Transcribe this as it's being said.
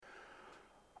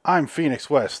I'm Phoenix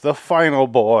West, the final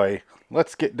boy.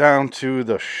 Let's get down to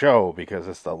the show because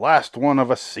it's the last one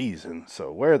of a season. So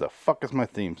where the fuck is my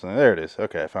theme song? There it is.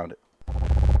 Okay, I found it.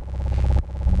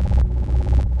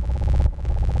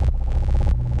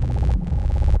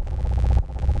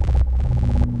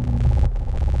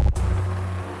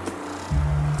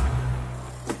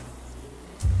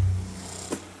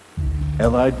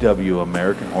 LIW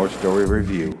American Horror Story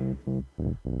Review.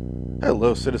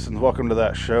 Hello, citizens. Welcome to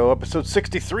that show, episode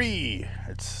 63.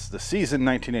 It's the season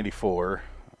 1984,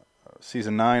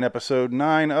 season 9, episode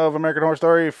 9 of American Horror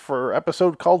Story for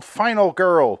episode called Final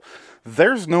Girl.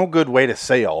 There's no good way to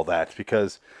say all that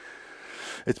because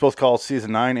it's both called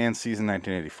season 9 and season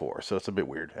 1984, so it's a bit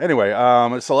weird. Anyway,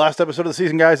 it's the last episode of the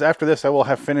season, guys. After this, I will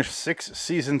have finished 6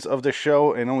 seasons of the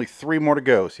show and only 3 more to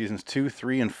go. Seasons 2,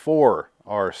 3, and 4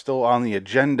 are still on the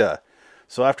agenda.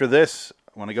 So after this,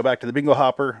 when I go back to the bingo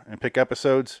hopper and pick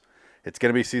episodes, it's going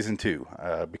to be season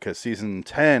 2 because season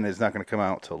 10 is not going to come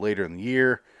out till later in the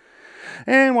year.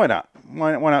 And why not?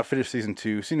 Why not finish season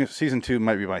 2? Season 2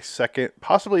 might be my second,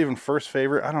 possibly even first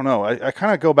favorite. I don't know. I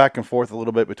kind of go back and forth a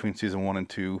little bit between season 1 and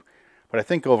 2, but I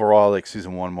think overall I like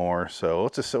season 1 more. So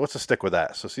let's just stick with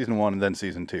that. So season 1 and then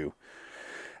season 2.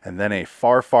 And then a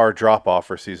far drop off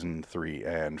for season 3,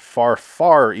 and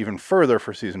far even further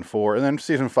for season 4, and then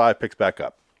season 5 picks back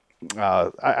up.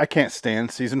 I can't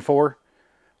stand season 4.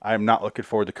 I'm not looking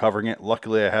forward to covering it.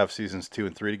 Luckily, I have seasons 2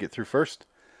 and 3 to get through first.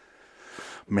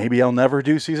 Maybe I'll never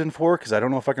do season 4 because I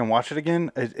don't know if I can watch it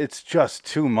again. It's just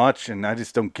too much, and I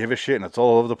just don't give a shit, and it's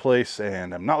all over the place,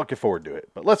 and I'm not looking forward to it.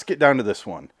 But let's get down to this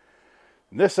one.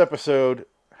 This episode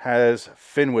has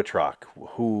Finn Wittrock,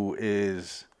 who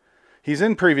is... He's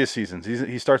in previous seasons.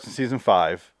 He starts in season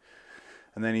 5,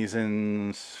 and then he's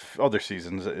in other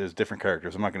seasons as different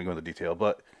characters. I'm not going to go into detail,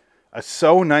 but it's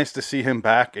so nice to see him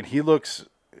back, and he looks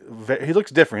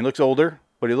different. He looks older,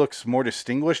 but he looks more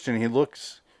distinguished, and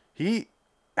he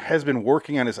has been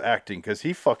working on his acting because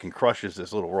he fucking crushes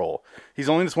this little role. He's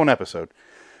only in this one episode,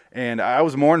 and I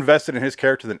was more invested in his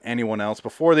character than anyone else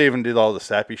before they even did all the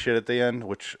sappy shit at the end,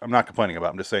 which I'm not complaining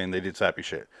about. I'm just saying they did sappy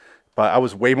shit. But I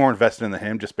was way more invested in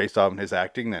him just based on his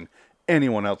acting than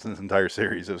anyone else in this entire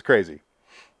series. It was crazy.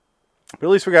 But at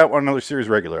least we got one another series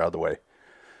regular out of the way.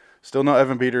 Still no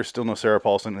Evan Peters, still no Sarah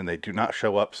Paulson, and they do not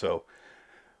show up. So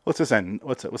let's just end.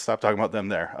 Let's stop talking about them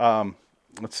there.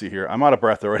 Let's see here. I'm out of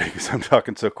breath already because I'm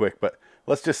talking so quick. But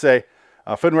let's just say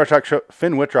Finn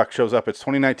Wittrock shows up. It's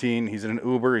 2019. He's in an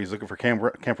Uber. He's looking for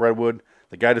Camp Redwood.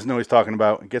 The guy doesn't know what he's talking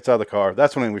about. He gets out of the car.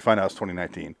 That's when we find out it's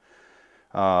 2019.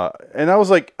 And I was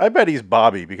like, I bet he's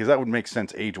Bobby because that would make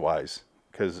sense age-wise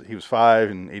because he was 5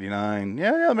 and 89.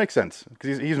 Yeah, that makes sense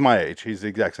because he's my age. He's the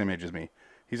exact same age as me.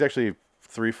 He's actually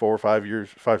 3, 4,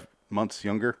 5 months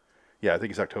younger. Yeah, I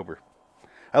think he's October.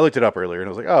 I looked it up earlier and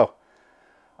I was like, oh,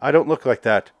 I don't look like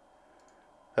that.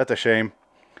 That's a shame.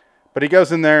 But he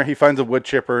goes in there, he finds a wood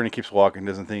chipper and he keeps walking,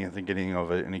 doesn't think anything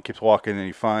of it. And he keeps walking and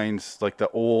he finds like the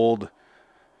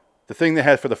thing they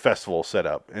had for the festival set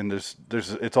up, and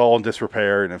it's all in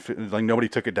disrepair, and like nobody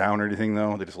took it down or anything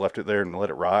though. They just left it there and let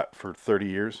it rot for 30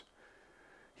 years.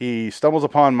 He stumbles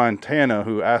upon Montana,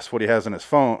 who asks what he has in his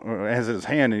phone, or has in his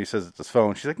hand, and he says it's his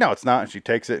phone. She's like, no, it's not, and she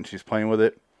takes it and she's playing with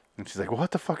it, and she's like, well,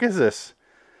 what the fuck is this?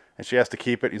 And she has to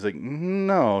keep it. He's like,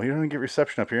 no, you don't even get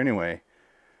reception up here anyway.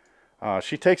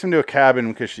 She takes him to a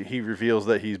cabin because he reveals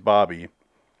that he's Bobby,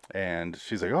 and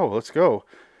she's like, oh, let's go.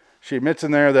 She admits in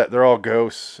there that they're all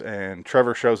ghosts, and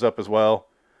Trevor shows up as well.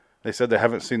 They said they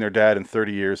haven't seen their dad in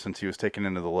 30 years since he was taken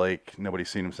into the lake.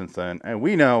 Nobody's seen him since then. And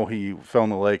we know he fell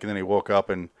in the lake, and then he woke up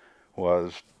and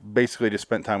was basically just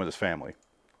spent time with his family.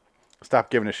 Stopped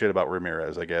giving a shit about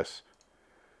Ramirez, I guess.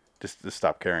 Just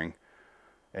stopped caring.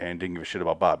 And didn't give a shit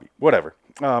about Bobby. Whatever.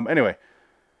 Anyway,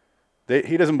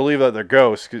 he doesn't believe that they're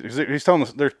ghosts. Cause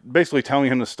they're basically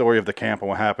telling him the story of the camp and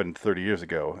what happened 30 years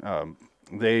ago.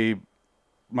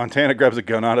 Montana grabs a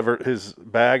gun out of his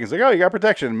bag and is like, oh, you got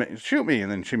protection. Shoot me. And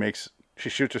then she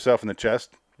shoots herself in the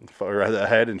chest or the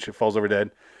head and she falls over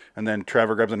dead. And then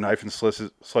Trevor grabs a knife and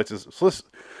slices.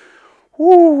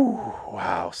 Woo!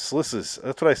 Wow. Slices.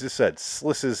 That's what I just said.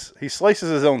 He slices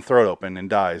his own throat open and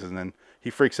dies. And then he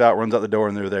freaks out, runs out the door,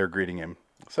 and they're there greeting him.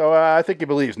 So I think he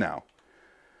believes now.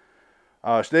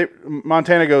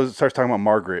 Montana starts talking about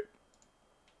Margaret.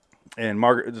 And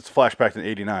Margaret, it's a flashback to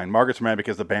 89. Margaret's mad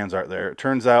because the bands aren't there. It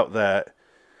turns out that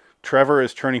Trevor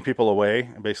is turning people away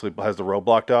and basically has the road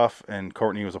blocked off, and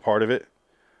Courtney was a part of it.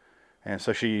 And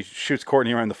so she shoots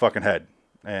Courtney right in the fucking head.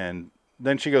 And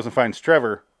then she goes and finds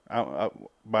Trevor out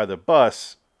by the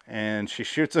bus, and she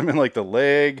shoots him in like the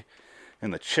leg,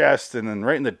 in the chest, and then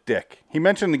right in the dick. He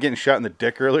mentioned getting shot in the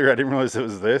dick earlier. I didn't realize it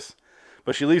was this.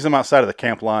 But she leaves him outside of the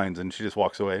camp lines, and she just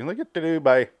walks away. And like,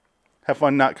 bye. Have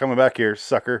fun not coming back here,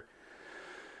 sucker.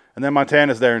 And then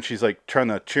Montana's there, and she's like trying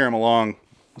to cheer him along.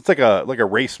 It's like a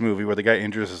race movie where the guy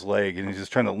injures his leg, and he's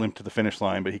just trying to limp to the finish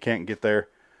line, but he can't get there.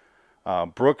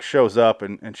 Brooke shows up,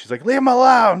 and she's like, leave him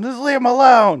alone! Just leave him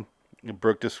alone! And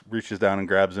Brooke just reaches down and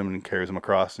grabs him and carries him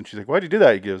across. And she's like, why'd you do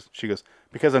that? She goes,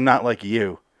 because I'm not like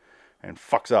you. And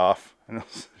fucks off. And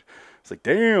it's like,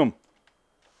 damn.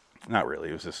 Not really.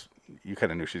 It was just, you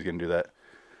kind of knew she was going to do that.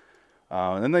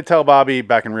 And then they tell Bobby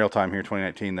back in real time here,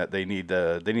 2019, that they need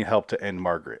help to end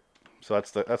Margaret. So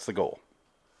that's the goal.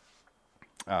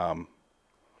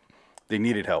 They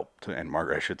needed help to end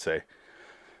Margaret, I should say.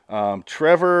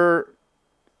 Trevor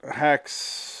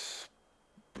hacks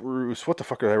Bruce. What the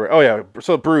fuck did I write? Oh yeah,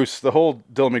 so Bruce, the whole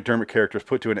Dylan McDermott character is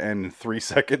put to an end in 3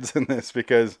 seconds in this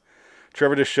because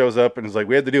Trevor just shows up and is like,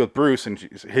 we had to deal with Bruce, and she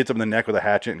hits him in the neck with a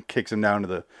hatchet and kicks him down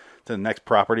to the next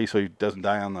property so he doesn't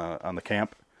die on the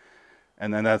camp.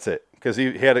 And then that's it. Because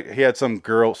he had some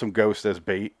ghost as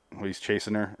bait when he's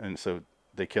chasing her, and so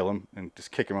they kill him and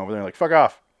just kick him over there like, fuck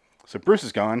off. So Bruce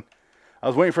is gone. I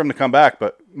was waiting for him to come back,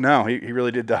 but no, he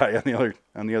really did die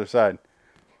on the other side.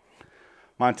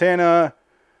 Montana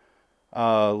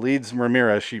leads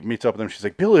Ramirez. She meets up with him. She's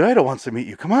like, Billy Idol wants to meet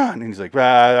you. Come on. And he's like,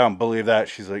 I don't believe that.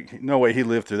 She's like, no way he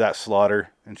lived through that slaughter.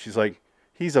 And she's like,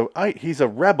 he's a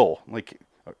rebel. Like,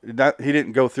 he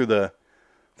didn't go through the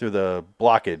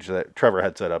blockage that Trevor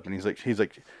had set up. And he's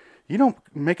like, you don't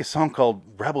make a song called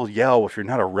Rebel Yell if you're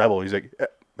not a rebel. He's like,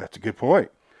 that's a good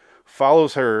point.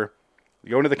 Follows her,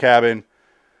 go into the cabin.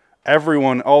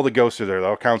 Everyone, all the ghosts are there,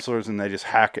 all counselors, and they just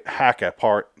hack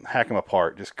him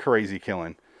apart, just crazy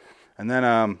killing. And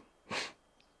then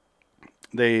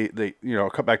they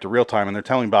cut back to real time, and they're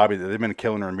telling Bobby that they've been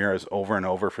killing Ramirez over and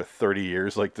over for 30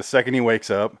 years. Like the second he wakes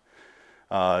up,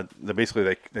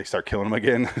 they start killing him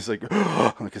again. It's like,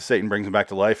 because Satan brings him back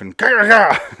to life, and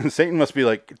Satan must be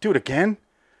like, do it again.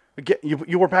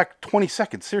 You were back 20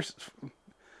 seconds. Seriously.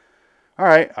 All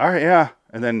right, yeah.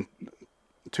 And then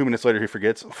 2 minutes later, he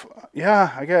forgets.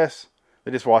 Yeah, I guess.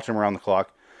 They just watch him around the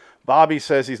clock. Bobby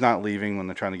says he's not leaving when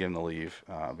they're trying to get him to leave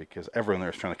because everyone there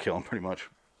is trying to kill him pretty much.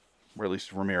 Or at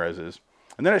least Ramirez is.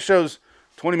 And then it shows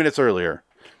 20 minutes earlier.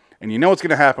 And you know what's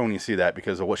going to happen when you see that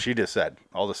because of what she just said.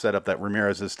 All the setup that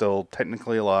Ramirez is still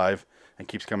technically alive and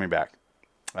keeps coming back.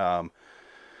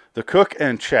 The cook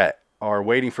and Chet are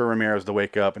waiting for Ramirez to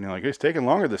wake up. And they're like, it's taking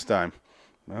longer this time.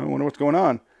 I wonder what's going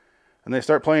on. And they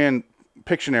start playing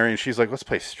Pictionary, and she's like, let's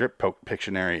play strip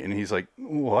Pictionary. And he's like,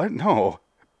 what? No.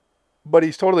 But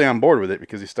he's totally on board with it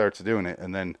because he starts doing it.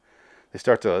 And then it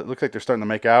looks like they're starting to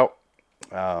make out.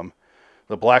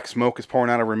 The black smoke is pouring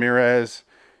out of Ramirez.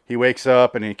 He wakes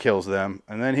up and he kills them.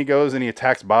 And then he goes and he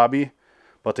attacks Bobby,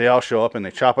 but they all show up and they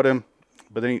chop at him.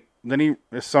 But then he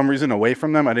is some reason away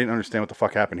from them. I didn't understand what the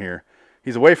fuck happened here.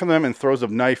 He's away from them and throws a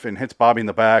knife and hits Bobby in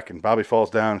the back, and Bobby falls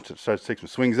down and starts to take some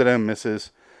swings at him,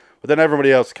 misses. But then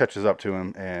everybody else catches up to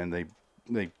him, and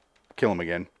they kill him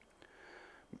again.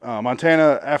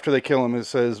 Montana, after they kill him,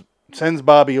 sends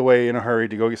Bobby away in a hurry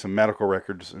to go get some medical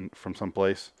records from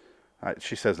someplace.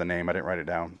 She says the name. I didn't write it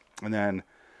down. And then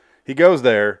he goes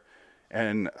there,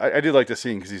 and I did like the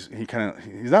scene because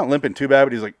he's not limping too bad,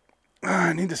 but he's like,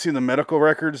 I need to see the medical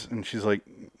records. And she's like,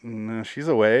 no, she's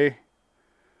away.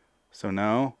 So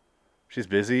no, she's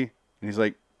busy. And he's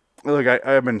like, look,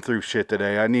 I've been through shit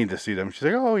today. I need to see them. She's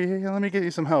like, oh, yeah, let me get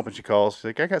you some help. And she calls. She's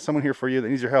like, I got someone here for you that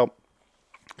needs your help.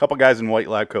 A couple guys in white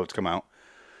lab coats come out.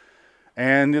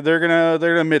 And they're gonna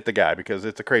admit the guy because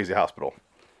it's a crazy hospital.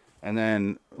 And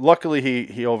then, luckily,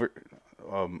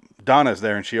 Donna's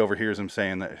there, and she overhears him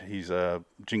saying that he's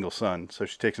Jingle's son. So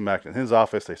she takes him back to his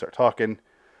office. They start talking.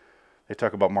 They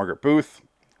talk about Margaret Booth.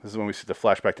 This is when we see the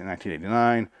flashback to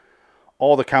 1989.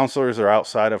 All the counselors are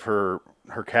outside of her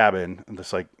cabin and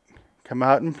just like, come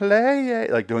out and play,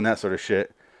 like doing that sort of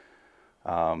shit.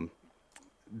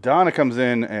 Donna comes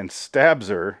in and stabs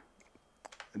her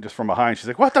just from behind. She's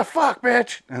like, what the fuck,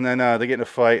 bitch? And then they get in a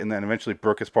fight, and then eventually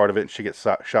Brooke is part of it, and she gets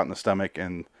shot in the stomach.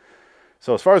 And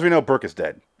so as far as we know, Brooke is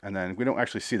dead. And then we don't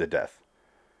actually see the death.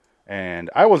 And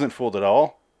I wasn't fooled at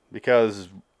all, because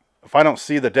if I don't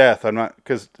see the death, I'm not,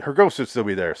 because her ghost would still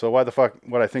be there. So why the fuck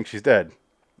would I think she's dead?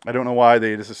 I don't know why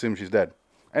they just assume she's dead.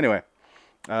 Anyway,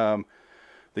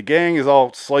 the gang is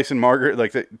all slicing Margaret.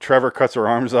 Like Trevor cuts her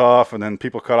arms off, and then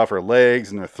people cut off her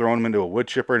legs, and they're throwing them into a wood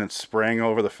chipper, and it's spraying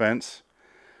over the fence.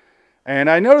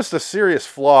 And I noticed a serious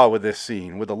flaw with this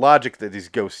scene, with the logic that these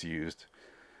ghosts used,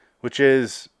 which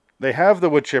is they have the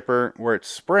wood chipper where it's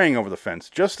spraying over the fence.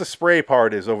 Just the spray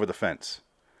part is over the fence,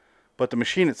 but the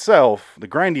machine itself, the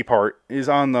grindy part, is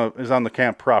on the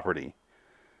camp property.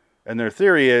 And their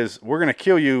theory is, we're going to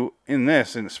kill you in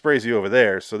this, and it sprays you over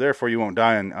there, so therefore you won't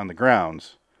die on the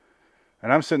grounds.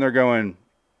 And I'm sitting there going,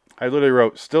 I literally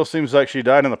wrote, still seems like she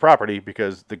died on the property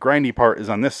because the grindy part is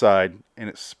on this side, and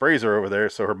it sprays her over there,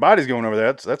 so her body's going over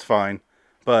there. That's fine.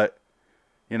 But,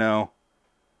 you know,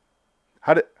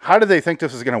 how did they think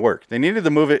this was going to work? They needed to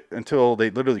move it until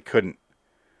they literally couldn't.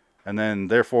 And then,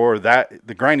 therefore, the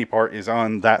grindy part is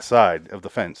on that side of the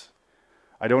fence.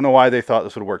 I don't know why they thought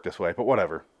this would work this way, but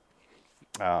whatever.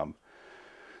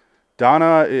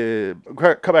 Donna,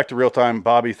 cut back to real time.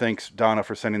 Bobby thanks Donna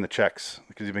for sending the checks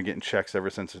because he's been getting checks ever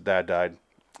since his dad died.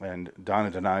 And Donna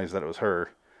denies that it was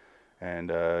her. And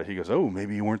he goes, oh,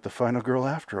 maybe you weren't the final girl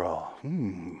after all.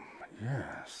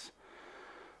 Yes.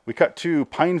 We cut to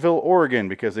Pineville, Oregon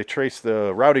because they trace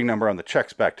the routing number on the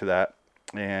checks back to that.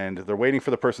 And they're waiting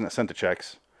for the person that sent the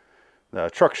checks. The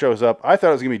truck shows up. I thought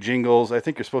it was going to be Jingles. I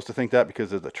think you're supposed to think that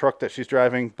because of the truck that she's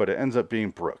driving, but it ends up being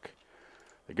Brooke.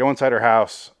 They go inside her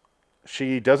house.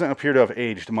 She doesn't appear to have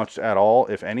aged much at all,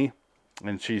 if any.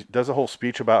 And she does a whole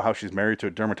speech about how she's married to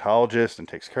a dermatologist and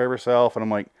takes care of herself. And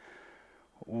I'm like,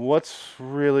 what's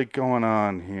really going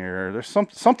on here? There's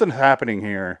something happening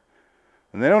here.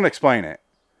 And they don't explain it.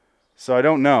 So I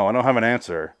don't know. I don't have an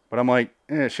answer. But I'm like,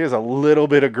 she has a little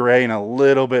bit of gray and a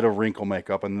little bit of wrinkle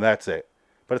makeup, and that's it.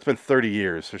 But it's been 30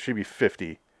 years, so she'd be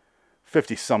 50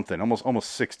 something,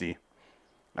 almost 60.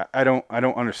 I don't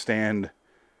understand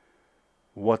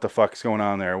what the fuck's going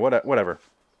on there. Whatever.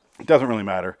 It doesn't really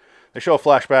matter. They show a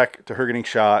flashback to her getting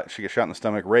shot. She gets shot in the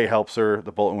stomach. Ray helps her.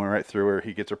 The bullet went right through her.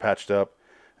 He gets her patched up,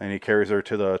 and he carries her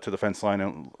to the fence line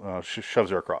and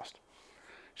shoves her across.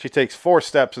 She takes 4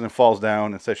 steps and then falls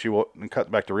down and says and cuts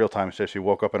back to real time and says she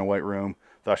woke up in a white room,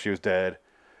 thought she was dead,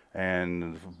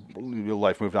 and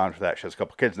life moved on for that. She has a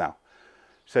couple kids now.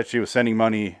 She said she was sending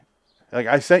money. Like,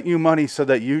 I sent you money so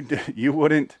that you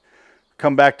wouldn't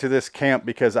come back to this camp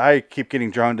because I keep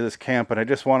getting drawn to this camp and I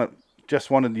just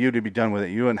wanted you to be done with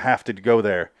it. You wouldn't have to go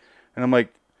there. And I'm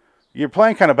like, your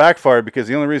plan kind of backfired because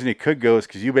the only reason he could go is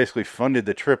because you basically funded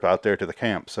the trip out there to the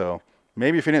camp. So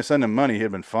maybe if you didn't send him money, he'd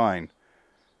have been fine.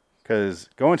 Because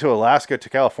going to Alaska to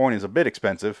California is a bit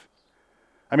expensive.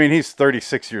 I mean, he's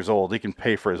 36 years old. He can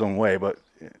pay for his own way, but,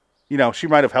 you know, she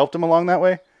might have helped him along that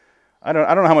way. I don't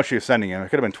know how much she was sending him. It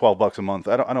could have been $12 a month.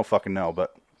 I don't fucking know,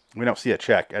 but we don't see a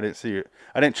check. I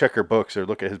didn't check her books or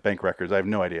look at his bank records. I have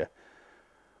no idea.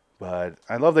 But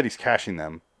I love that he's cashing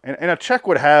them. And a check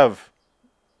would have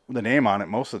the name on it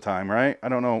most of the time, right? I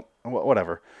don't know.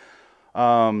 Whatever.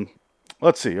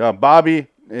 Let's see. Bobby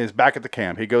is back at the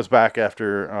camp. He goes back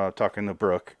after talking to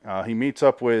Brooke. He meets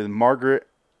up with Margaret.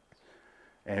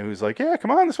 And he was like, yeah, come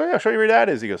on this way. I'll show you where your dad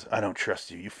is. He goes, I don't trust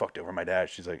you. You fucked over my dad.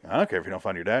 She's like, I don't care if you don't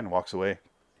find your dad. And walks away.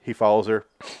 He follows her.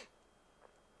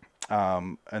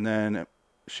 And then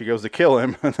she goes to kill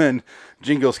him. And then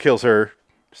Jingles kills her.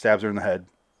 Stabs her in the head.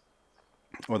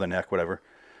 Or the neck, whatever.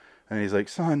 And he's like,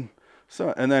 son.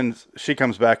 And then she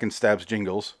comes back and stabs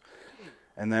Jingles.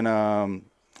 And then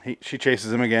she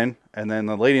chases him again. And then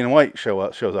the lady in white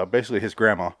shows up. Basically, his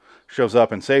grandma shows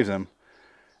up and saves him.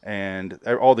 And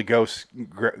all the ghosts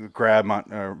grab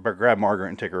Margaret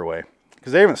and take her away.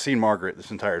 Because they haven't seen Margaret this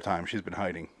entire time. She's been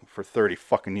hiding for 30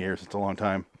 fucking years. It's a long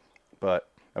time. But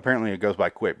apparently it goes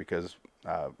by quick because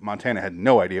Montana had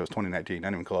no idea it was 2019.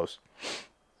 Not even close.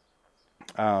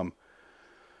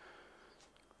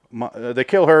 They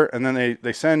kill her and then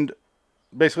they send...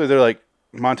 Basically, they're like,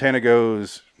 Montana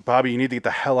goes, Bobby, you need to get the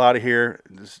hell out of here.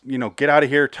 Just, get out of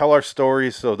here. Tell our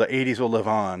stories so the 80s will live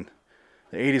on.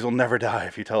 The 80s will never die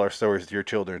if you tell our stories to your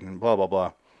children, and blah, blah,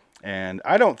 blah. And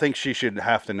I don't think she should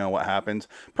have to know what happens.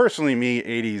 Personally,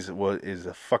 80s is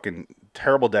a fucking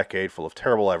terrible decade full of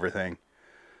terrible everything.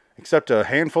 Except a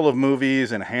handful of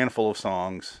movies and a handful of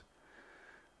songs.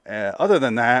 Other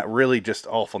than that, really just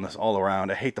awfulness all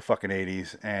around. I hate the fucking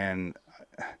 80s.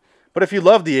 But if you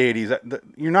love the 80s,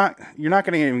 you're not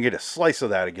going to even get a slice of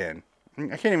that again.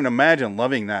 I can't even imagine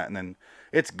loving that, and then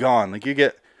it's gone. Like, you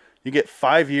get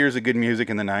 5 years of good music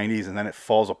in the 90s, and then it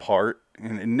falls apart,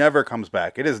 and it never comes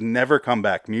back. It has never come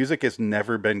back. Music has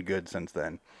never been good since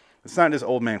then. It's not just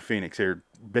Old Man Phoenix here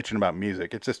bitching about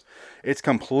music. It's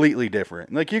completely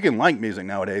different. Like, you can like music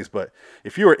nowadays, but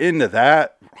if you were into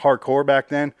that hardcore back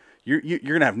then, you're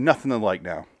going to have nothing to like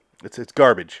now. It's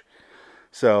garbage.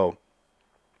 So,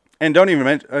 and I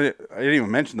didn't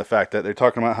even mention the fact that they're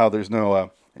talking about how there's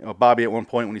no, Bobby at one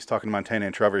point when he's talking to Montana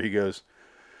and Trevor, he goes,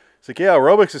 it's like, yeah,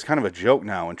 aerobics is kind of a joke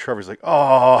now. And Trevor's like,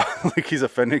 oh, like he's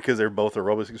offended because they're both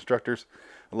aerobics instructors.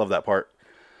 I love that part.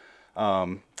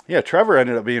 Yeah, Trevor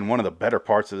ended up being one of the better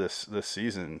parts of this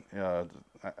season.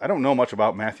 I don't know much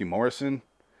about Matthew Morrison.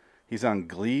 He's on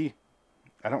Glee.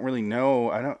 I don't really know.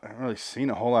 I haven't really seen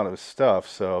a whole lot of his stuff,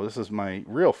 so this is my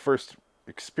real first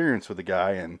experience with the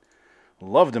guy, and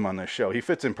loved him on this show. He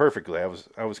fits in perfectly.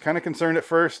 I was kind of concerned at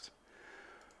first,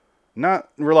 not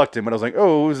reluctant, but I was like,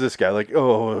 oh, who's this guy? Like,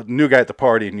 oh, new guy at the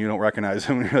party, and you don't recognize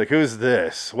him. And you're like, who's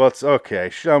this? What's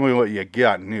okay? Show me what you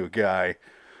got, new guy.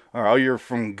 Oh, you're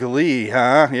from Glee,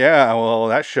 huh? Yeah. Well,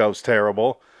 that show's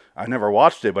terrible. I never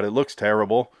watched it, but it looks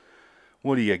terrible.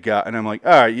 What do you got? And I'm like,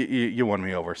 all right, you won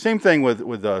me over. Same thing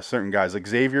with certain guys, like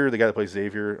Xavier, the guy that plays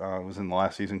Xavier, was in the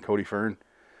last season, Cody Fern.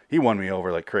 He won me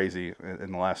over like crazy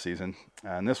in the last season.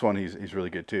 And this one, he's really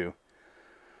good too.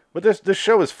 But this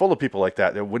show is full of people like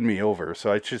that win me over.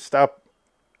 So I should stop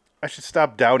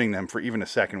doubting them for even a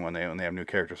second when they have new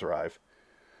characters arrive.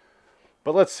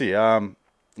 But let's see.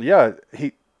 Yeah,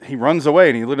 he runs away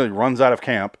and he literally runs out of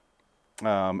camp.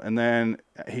 And then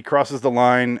he crosses the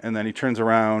line and then he turns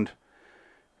around.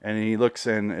 And he looks,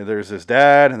 and there's his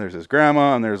dad, and there's his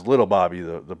grandma, and there's little Bobby,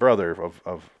 the brother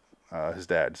of his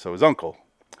dad. So his uncle,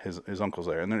 his uncle's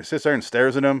there. And then he sits there and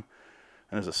stares at him,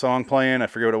 and there's a song playing. I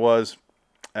forget what it was.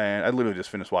 And I literally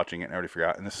just finished watching it and I already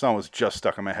forgot. And the song was just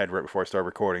stuck in my head right before I started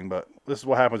recording. But this is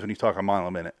what happens when you talk a mile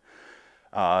a minute.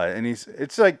 And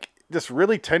it's like this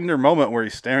really tender moment where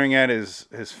he's staring at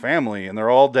his family, and they're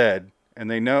all dead.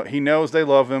 And he knows they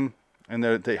love him,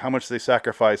 and how much they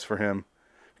sacrifice for him.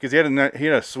 Because he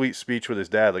had a sweet speech with his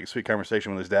dad, like a sweet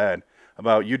conversation with his dad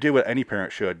about you do what any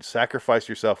parent should, sacrifice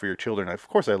yourself for your children. Of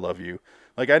course I love you.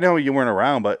 Like, I know you weren't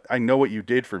around, but I know what you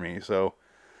did for me. So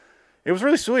it was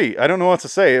really sweet. I don't know what to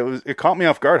say. It caught me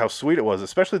off guard how sweet it was,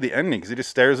 especially the ending, because he just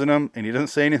stares at him and he doesn't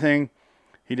say anything.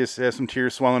 He just has some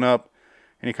tears swelling up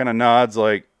and he kind of nods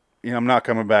like, I'm not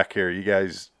coming back here. You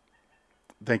guys,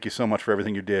 thank you so much for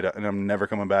everything you did, and I'm never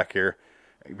coming back here.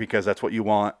 Because that's what you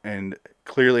want, and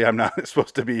clearly I'm not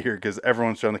supposed to be here because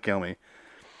everyone's trying to kill me,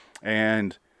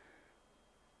 and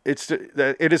it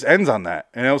just ends on that,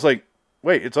 and I was like,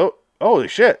 wait, holy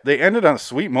shit, they ended on a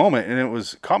sweet moment, and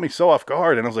it caught me so off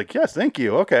guard, and I was like, yes, thank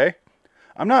you, okay.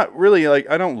 I'm not really like,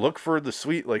 I don't look for the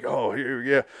sweet, like, oh, here,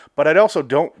 yeah, but I also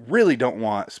don't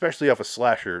want, especially off a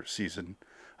slasher season,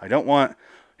 I don't want,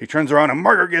 he turns around and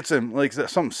murder gets him, like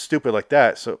something stupid like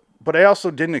that, so. But I also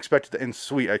didn't expect it to end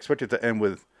sweet. I expected it to end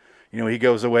with, he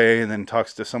goes away and then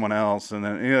talks to someone else, and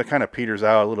then it kind of peters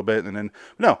out a little bit, and then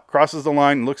crosses the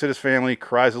line, looks at his family,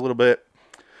 cries a little bit,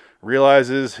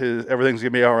 realizes everything's gonna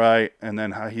be all right, and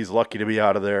then he's lucky to be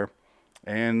out of there,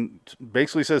 and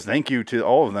basically says thank you to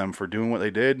all of them for doing what they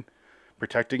did,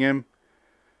 protecting him,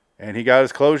 and he got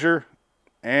his closure,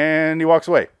 and he walks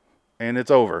away, and it's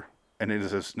over, and it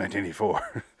is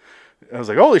 1984. I was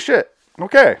like, holy shit,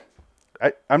 okay.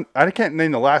 I can't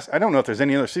name the last. I don't know if there's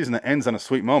any other season that ends on a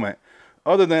sweet moment,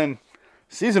 other than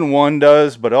season 1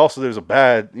 does. But also there's a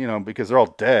bad, because they're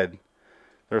all dead.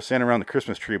 They're standing around the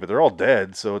Christmas tree, but they're all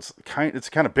dead. So it's kind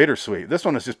of bittersweet. This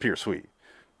one is just pure sweet.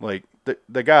 Like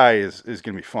the guy is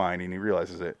gonna be fine, and he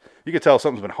realizes it. You can tell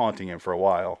something's been haunting him for a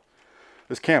while.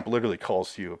 This camp literally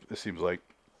calls to you. It seems like,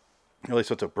 at least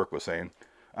that's what Brooke was saying.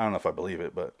 I don't know if I believe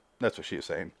it, but that's what she was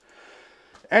saying.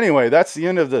 Anyway, that's the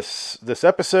end of this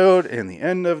episode and the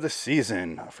end of the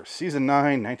season for season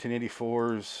 9,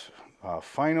 1984's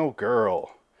Final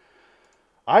Girl.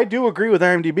 I do agree with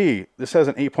IMDb. This has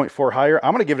an 8.4 higher.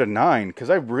 I'm going to give it a 9 because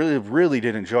I really, really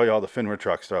did enjoy all the Finn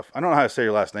Wittrock stuff. I don't know how to say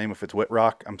your last name, if it's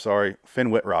Wittrock. I'm sorry. Finn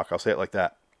Wittrock. I'll say it like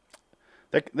that.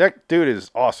 That dude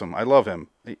is awesome. I love him.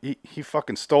 He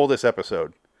fucking stole this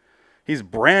episode. He's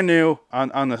brand new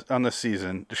on the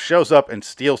season. Just shows up and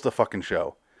steals the fucking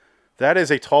show. That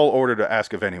is a tall order to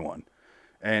ask of anyone.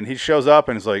 And he shows up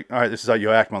and is like, all right, this is how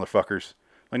you act, motherfuckers.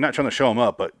 Like, not trying to show him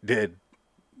up, but did.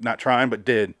 Not trying, but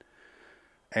did.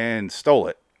 And stole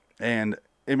it. And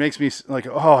it makes me like,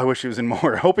 oh, I wish he was in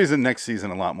more. I hope he's in next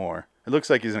season a lot more. It looks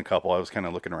like he's in a couple. I was kind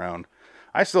of looking around.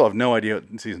 I still have no idea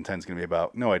what season 10 is going to be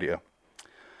about. No idea.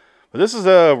 But this is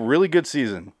a really good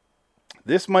season.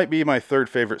 This might be my third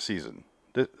favorite season.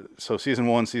 So season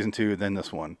 1, season 2, then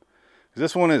this one.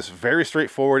 This one is very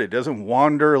straightforward. It doesn't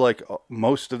wander like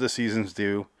most of the seasons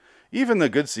do. Even the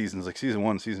good seasons, like season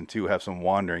 1, season 2, have some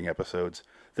wandering episodes.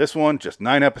 This one, just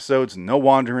 9 episodes, no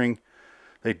wandering.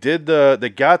 They did 2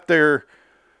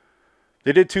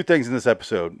 things in this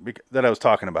episode that I was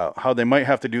talking about. How they might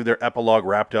have to do their epilogue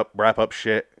wrap up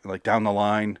shit, like down the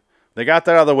line. They got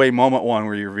that out of the way moment 1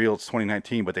 where you reveal it's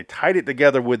 2019, but they tied it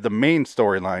together with the main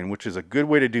storyline, which is a good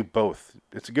way to do both.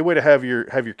 It's a good way to have your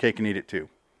cake and eat it too.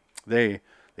 They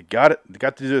got it. They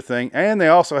got to do their thing, and they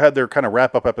also had their kind of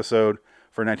wrap up episode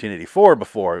for 1984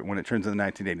 before when it turns into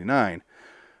 1989.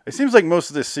 It seems like most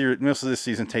of this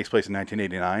season takes place in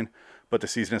 1989, but the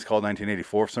season is called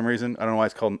 1984 for some reason. I don't know why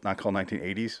it's not called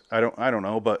 1980s. I don't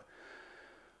know, but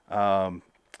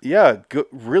yeah,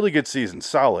 really good season,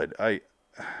 solid.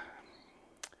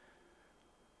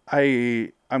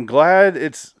 I'm glad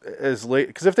it's as late,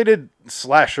 because if they did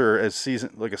slasher as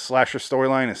season, like a slasher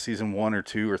storyline as season 1 or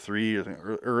 2 or 3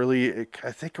 early,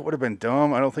 I think it would have been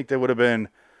dumb. I don't think they would have been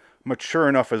mature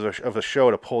enough of a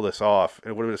show to pull this off.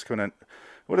 It would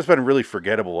have been really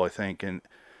forgettable, I think. And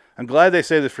I'm glad they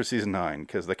saved it for season 9,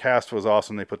 because the cast was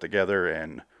awesome they put together,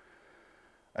 and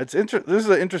this is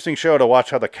an interesting show to watch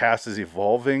how the cast is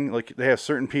evolving. Like, they have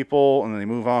certain people and then they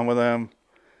move on with them.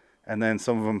 And then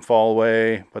some of them fall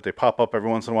away, but they pop up every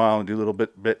once in a while and do little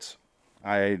bits.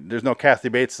 There's no Kathy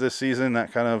Bates this season.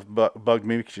 That kind of bugged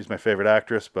me because she's my favorite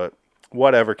actress. But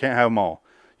whatever, can't have them all.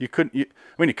 You could,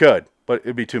 but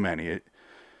it'd be too many.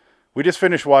 We just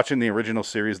finished watching the original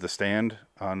series, The Stand,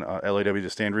 on LAW The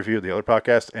Stand Review, the other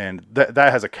podcast, and that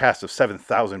has a cast of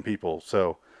 7,000 people.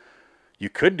 So you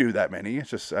could do that many.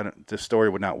 It's just this story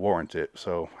would not warrant it.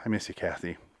 So I miss you,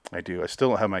 Kathy. I do. I still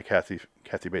don't have my Kathy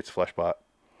Bates flesh bot.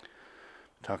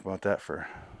 Talk about that for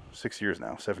 7 years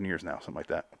now, something like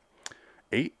that.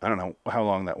 8? I don't know how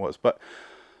long that was, but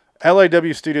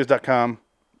LAWstudios.com.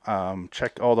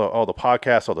 Check all the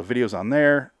podcasts, all the videos on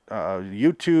there.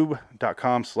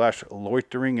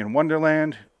 YouTube.com/Loitering in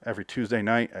Wonderland every Tuesday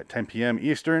night at 10 p.m.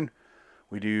 Eastern.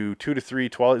 We do 2 to 3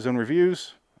 Twilight Zone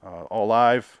reviews, all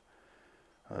live.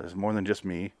 There's more than just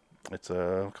me. It's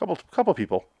a couple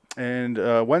people. And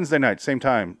Wednesday night, same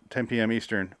time, 10 p.m.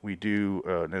 Eastern, we do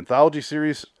an anthology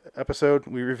series episode.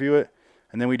 We review it.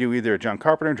 And then we do either a John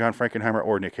Carpenter, John Frankenheimer,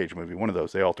 or Nick Cage movie. One of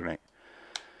those. They alternate.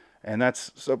 And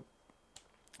that's so.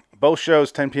 Both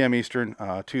shows, 10 p.m. Eastern,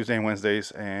 Tuesday and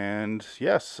Wednesdays. And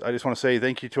yes, I just want to say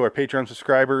thank you to our Patreon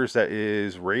subscribers. That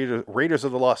is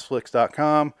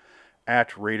RaidersOfTheLostFlicks.com,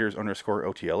 at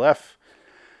Raiders_OTLF,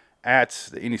 at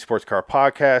the Indie Sports Car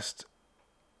Podcast.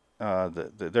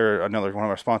 They're another one of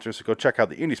our sponsors, so go check out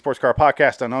the Indie Sports Car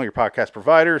Podcast on all your podcast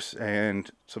providers and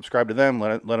subscribe to them.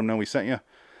 Let them know we sent you.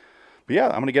 But yeah,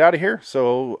 I'm going to get out of here.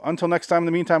 So until next time, in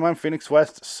the meantime, I'm Phoenix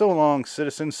West. So long,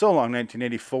 Citizen. So long,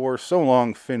 1984. So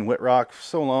long, Finn Whitrock.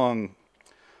 So long,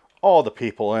 all the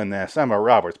people in this. Emma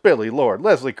Roberts, Billy Lord,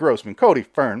 Leslie Grossman, Cody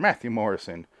Fern, Matthew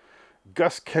Morrison,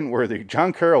 Gus Kenworthy,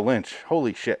 John Carroll Lynch.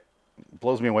 Holy shit.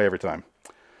 Blows me away every time.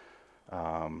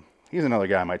 He's another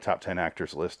guy on my top 10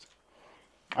 actors list.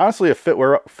 Honestly, if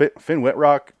Finn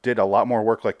Whitrock did a lot more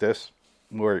work like this,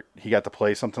 where he got to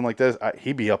play something like this,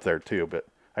 he'd be up there too, but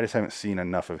I just haven't seen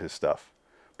enough of his stuff.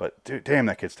 But dude, damn,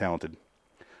 that kid's talented.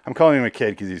 I'm calling him a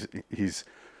kid because he's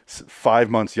 5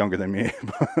 months younger than me.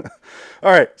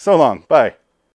 All right, so long. Bye.